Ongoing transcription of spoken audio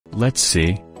Let's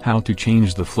see how to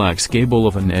change the flex cable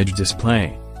of an edge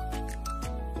display.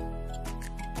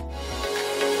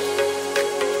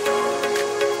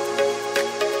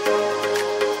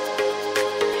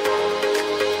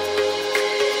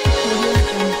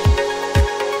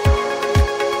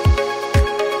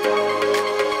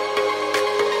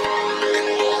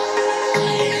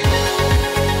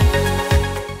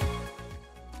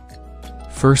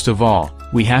 First of all,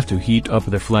 we have to heat up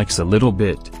the flex a little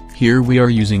bit. Here we are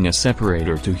using a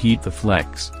separator to heat the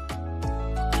flex.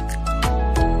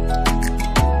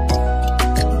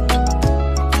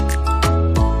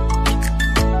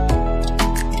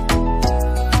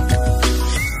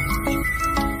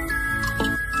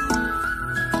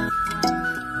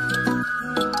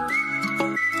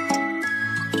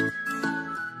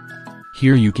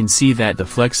 Here you can see that the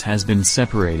flex has been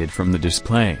separated from the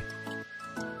display.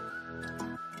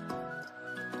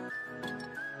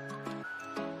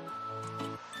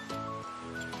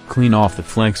 Clean off the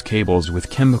flex cables with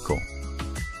chemical.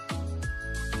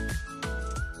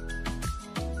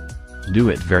 Do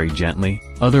it very gently,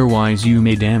 otherwise you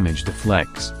may damage the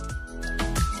flex.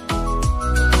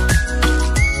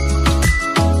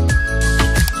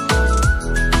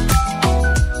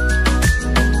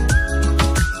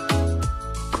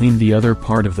 Clean the other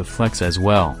part of the flex as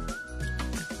well.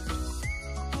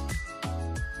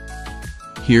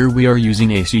 Here we are using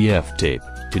ACF tape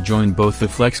to join both the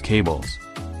flex cables.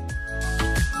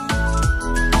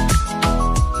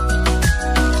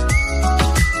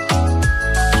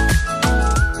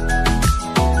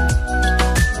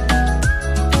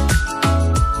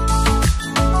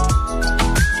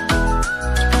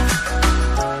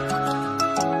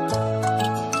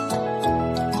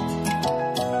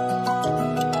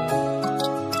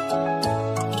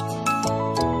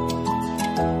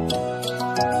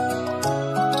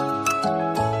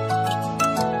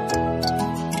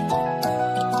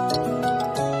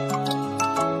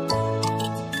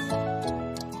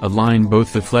 Align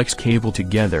both the flex cable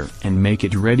together and make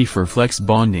it ready for flex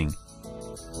bonding.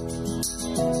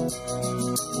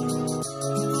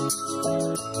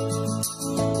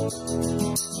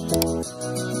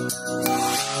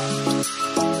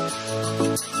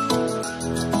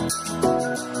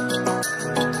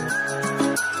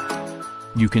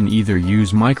 You can either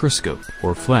use microscope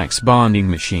or flex bonding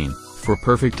machine for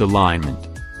perfect alignment.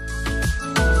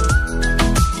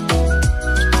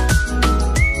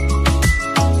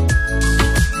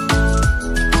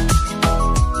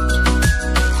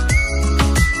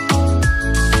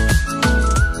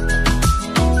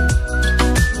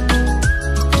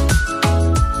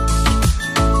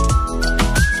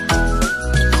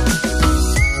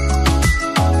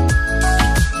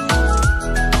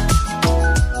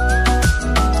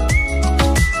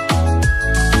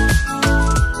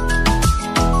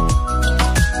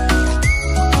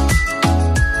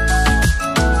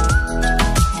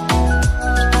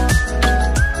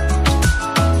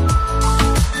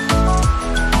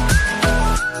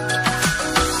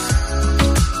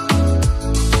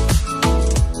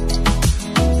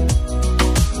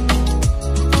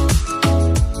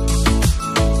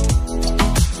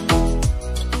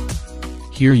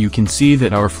 Here you can see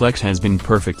that our flex has been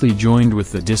perfectly joined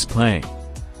with the display.